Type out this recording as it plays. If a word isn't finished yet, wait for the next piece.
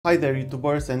Hi there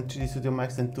YouTubers and 3D Studio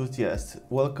Max enthusiasts,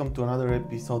 welcome to another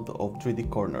episode of 3D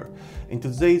Corner. In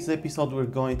today's episode we're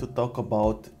going to talk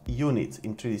about units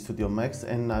in 3D Studio Max,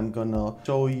 and I'm gonna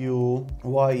show you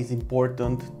why it's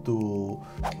important to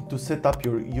set up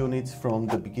your units from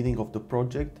the beginning of the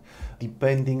project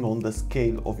depending on the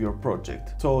scale of your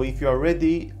project. So if you are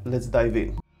ready, let's dive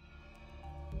in.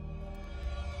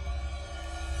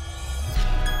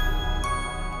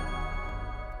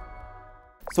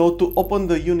 So to open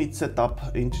the unit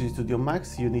setup in 3D Studio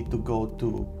Max, you need to go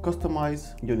to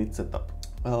Customize, Unit Setup.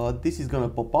 This is gonna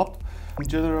pop up. In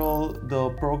general, the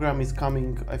program is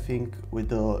coming, I think, with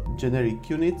the generic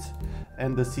units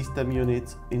and the system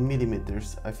units in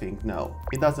millimeters, I think now.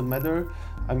 It doesn't matter.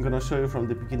 I'm gonna show you from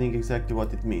the beginning exactly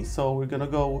what it means. So we're gonna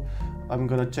go, I'm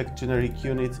gonna check generic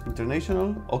units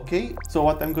international, okay. So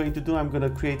what I'm going to do, I'm gonna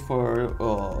create for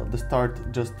the start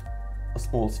just a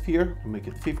small sphere, make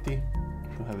it 50.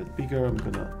 To have it bigger, I'm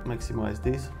gonna maximize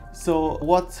this. So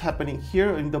what's happening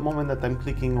here, in the moment that I'm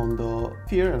clicking on the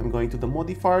sphere and I'm going to the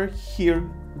modifier, here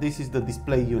this is the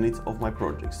display units of my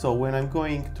project. So when I'm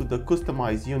going to the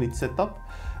customize unit setup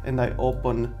and I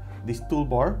open this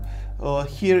toolbar,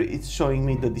 here it's showing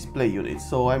me the display units.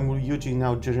 So I'm using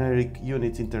now generic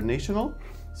units international,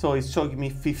 so it's showing me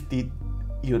 50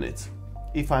 units.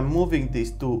 If I'm moving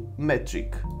this to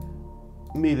metric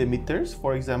millimeters,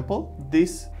 for example,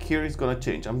 this here is gonna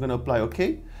change. I'm gonna apply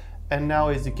OK, and now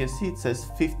as you can see it says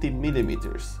 50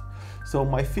 millimeters. So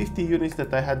my 50 units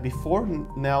that I had before,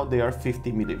 now they are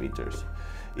 50 millimeters.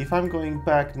 If I'm going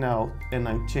back now and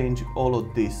I'm change all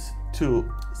of this to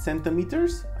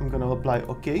centimeters, I'm gonna apply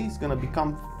OK, it's gonna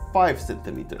become 5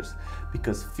 centimeters,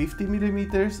 because 50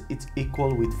 millimeters it's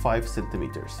equal with 5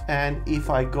 centimeters. And if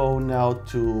I go now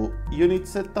to unit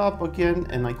setup again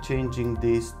and I'm changing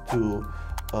this to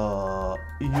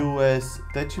US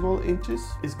decimal inches,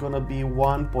 it's gonna be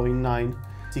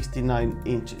 1.969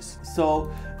 inches.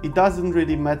 So it doesn't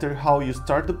really matter how you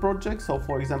start the project. So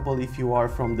for example, if you are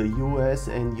from the US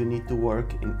and you need to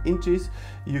work in inches,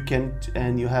 you can,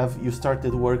 and you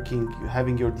started working,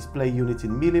 having your display units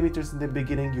in millimeters in the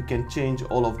beginning, you can change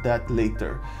all of that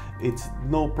later. It's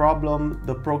no problem.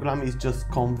 The program is just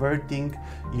converting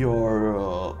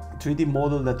your 3D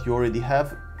model that you already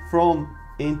have from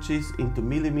inches into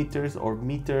millimeters or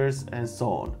meters and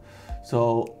so on.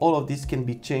 So all of this can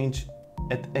be changed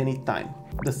at any time.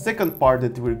 The second part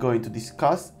that we're going to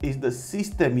discuss is the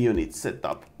system unit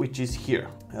setup, which is here.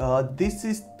 This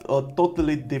is a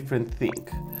totally different thing.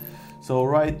 So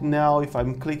right now, if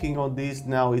I'm clicking on this,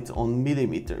 now it's on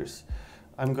millimeters.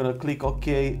 I'm gonna click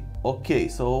OK. OK,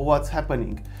 so what's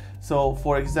happening? So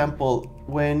for example,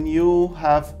 when you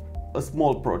have a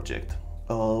small project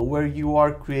where you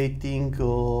are creating,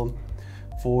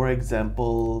 for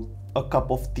example, a cup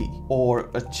of tea or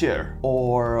a chair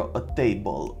or a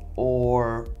table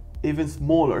or even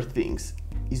smaller things,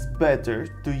 it's better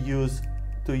to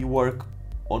work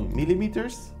on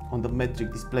millimeters on the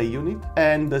metric display unit,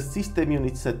 and the system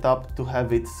unit setup to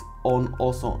have it on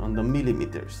also on the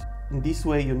millimeters. In this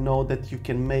way you know that you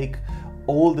can make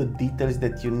all the details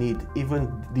that you need, even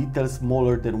details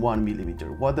smaller than 1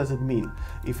 millimeter. What does it mean?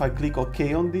 If I click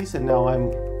OK on this and now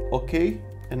I'm OK,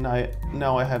 and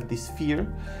now I have this sphere.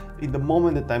 In the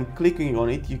moment that I'm clicking on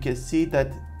it, you can see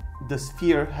that the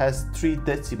sphere has 3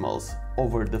 decimals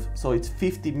over so it's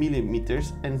 50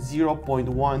 millimeters and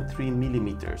 0.13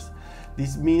 millimeters.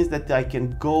 This means that I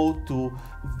can go to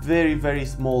very, very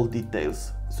small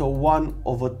details. So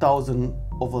 1/1000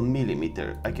 of a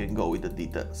millimeter I can go with the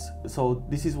details. So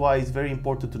this is why it's very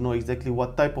important to know exactly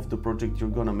what type of the project you're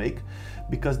gonna make,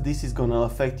 because this is gonna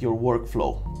affect your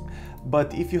workflow.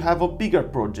 But if you have a bigger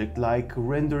project like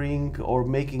rendering or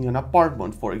making an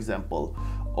apartment, for example,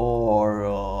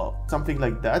 or something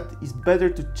like that, it's better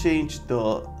to change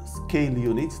the scale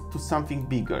units to something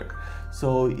bigger.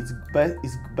 So it's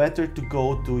better to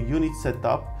go to unit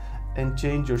setup and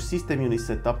change your system unit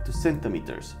setup to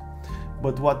centimeters.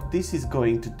 But what this is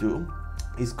going to do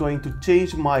is going to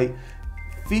change my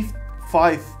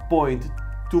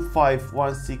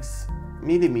 5.2516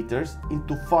 millimeters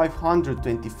into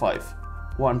 525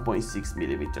 1.6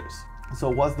 millimeters. So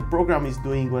what the program is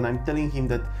doing when I'm telling him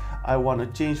that I want to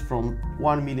change from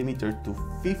 1 millimeter to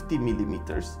 50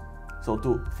 millimeters, so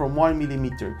from 1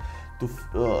 millimeter to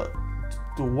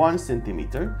 1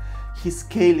 centimeter, he's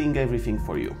scaling everything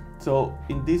for you. So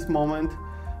in this moment,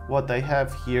 what I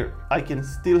have here, I can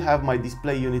still have my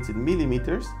display units in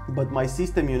millimeters, but my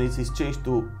system units is changed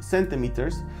to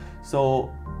centimeters. So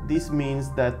this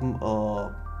means that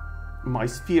my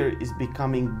sphere is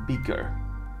becoming bigger,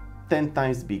 10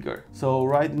 times bigger. So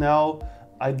right now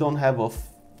I don't have a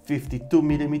 52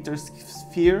 millimeters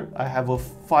sphere, I have a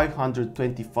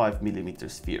 525 millimeter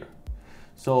sphere.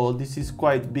 So this is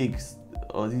quite big.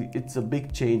 It's a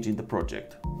big change in the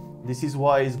project. This is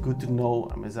why it's good to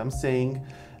know, as I'm saying,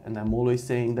 and I'm always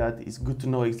saying that it's good to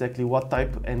know exactly what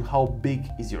type and how big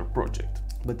is your project.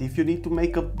 But if you need to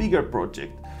make a bigger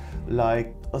project,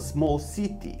 like a small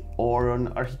city or an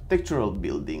architectural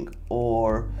building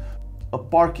or a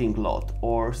parking lot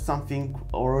or something,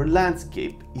 or a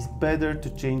landscape, it's better to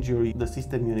change the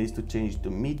system units to change to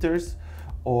meters,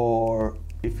 or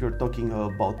if you're talking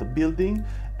about a building,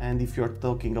 and if you're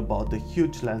talking about a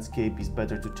huge landscape, it's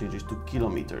better to change it to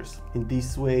kilometers. In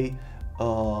this way,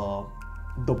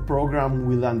 the program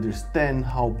will understand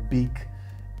how big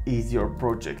is your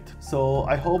project. So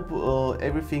I hope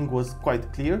everything was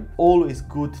quite clear. Always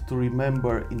good to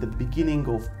remember in the beginning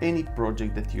of any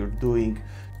project that you're doing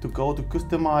to go to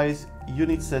customize,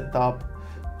 unit setup,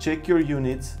 check your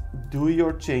units, do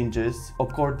your changes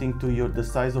according to the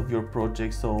size of your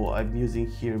project. So I'm using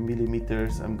here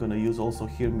millimeters, I'm gonna use also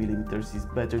here millimeters. It's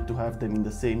better to have them in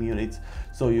the same units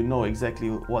so you know exactly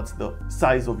what's the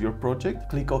size of your project.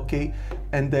 Click OK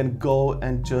and then go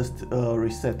and just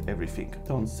reset everything.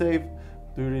 Don't save.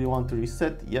 Do you really want to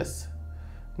reset? Yes.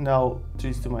 Now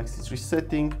 3:2 max is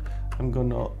resetting. I'm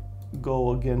gonna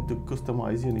go again to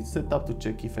customize unit setup to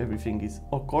check if everything is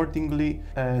accordingly,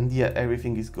 and yeah,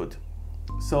 everything is good.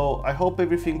 So I hope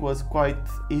everything was quite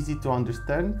easy to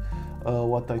understand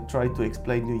what I tried to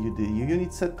explain to you, the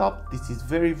unit setup. This is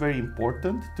very, very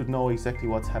important to know exactly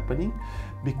what's happening,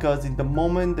 because in the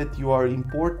moment that you are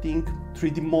importing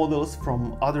 3D models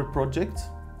from other projects,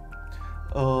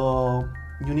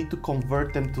 you need to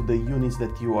convert them to the units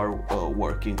that you are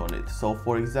working on it. So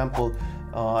for example,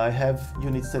 I have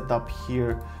units set up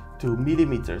here to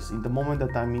millimeters. In the moment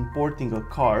that I'm importing a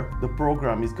car, the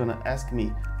program is gonna ask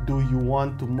me, do you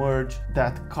want to merge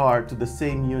that car to the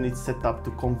same unit setup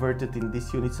to convert it in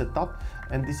this unit setup?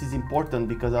 And this is important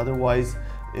because otherwise,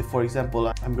 if for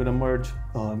example, I'm gonna merge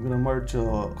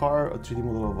a car, a 3D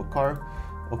model of a car.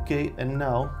 Okay, and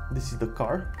now this is the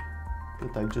car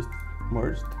that I just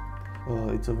merged.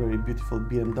 It's a very beautiful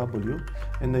BMW,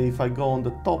 and if I go on the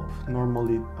top,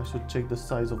 normally I should check the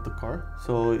size of the car.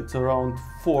 So it's around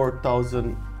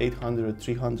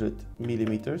 300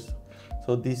 millimeters.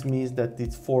 So this means that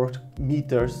it's 4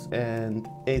 meters and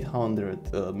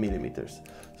 800 millimeters.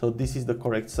 So this is the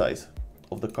correct size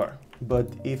of the car.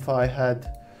 But if I had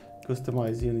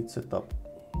customized unit setup,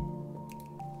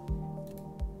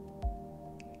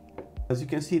 as you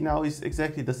can see now, it's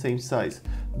exactly the same size.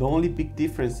 The only big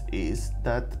difference is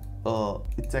that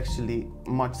it's actually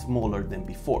much smaller than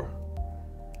before.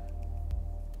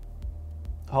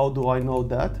 How do I know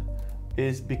that?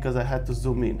 Is because I had to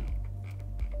zoom in.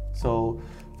 So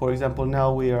for example,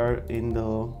 now we are in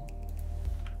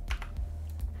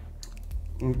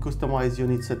customized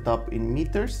unit setup in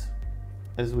meters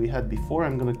as we had before.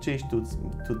 I'm going to change to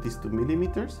this to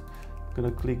millimeters. I'm going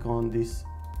to click on this.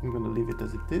 I'm going to leave it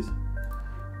as it is.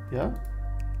 Yeah,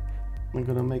 I'm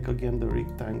gonna make again the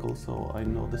rectangle so I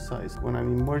know the size. When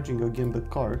I'm merging again the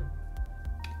car,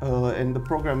 and the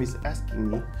program is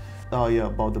asking me, yeah,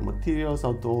 about the materials,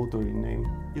 how to auto rename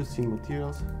using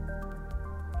materials.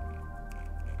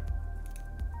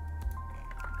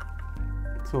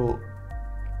 So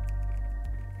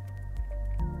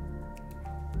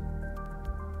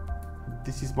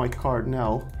this is my car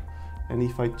now, and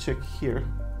if I check here,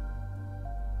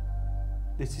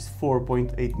 this is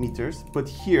 4.8 meters, but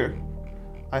here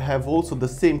I have also the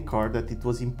same car that it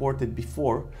was imported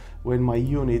before when my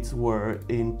units were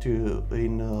in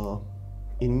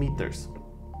meters.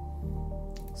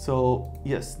 So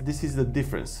yes, this is the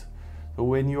difference. So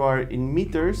when you are in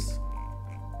meters,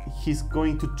 he's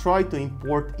going to try to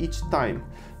import each time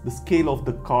the scale of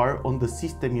the car on the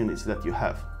system units that you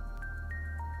have.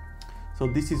 So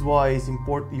this is why it's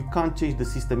important. You can't change the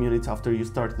system units after you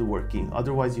started working.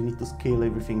 Otherwise, you need to scale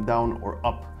everything down or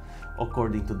up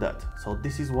according to that. So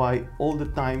this is why all the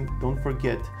time, don't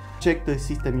forget, check the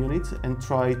system units and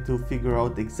try to figure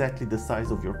out exactly the size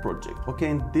of your project.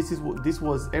 Okay, and this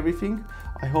was everything.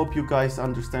 I hope you guys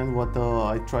understand what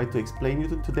I tried to explain you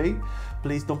today.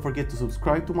 Please don't forget to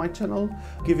subscribe to my channel.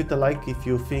 Give it a like if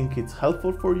you think it's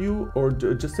helpful for you, or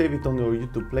just save it on your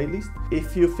YouTube playlist.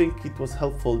 If you think it was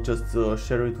helpful, just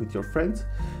share it with your friends.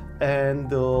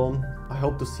 And I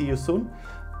hope to see you soon,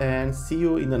 and see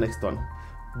you in the next one.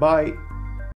 Bye.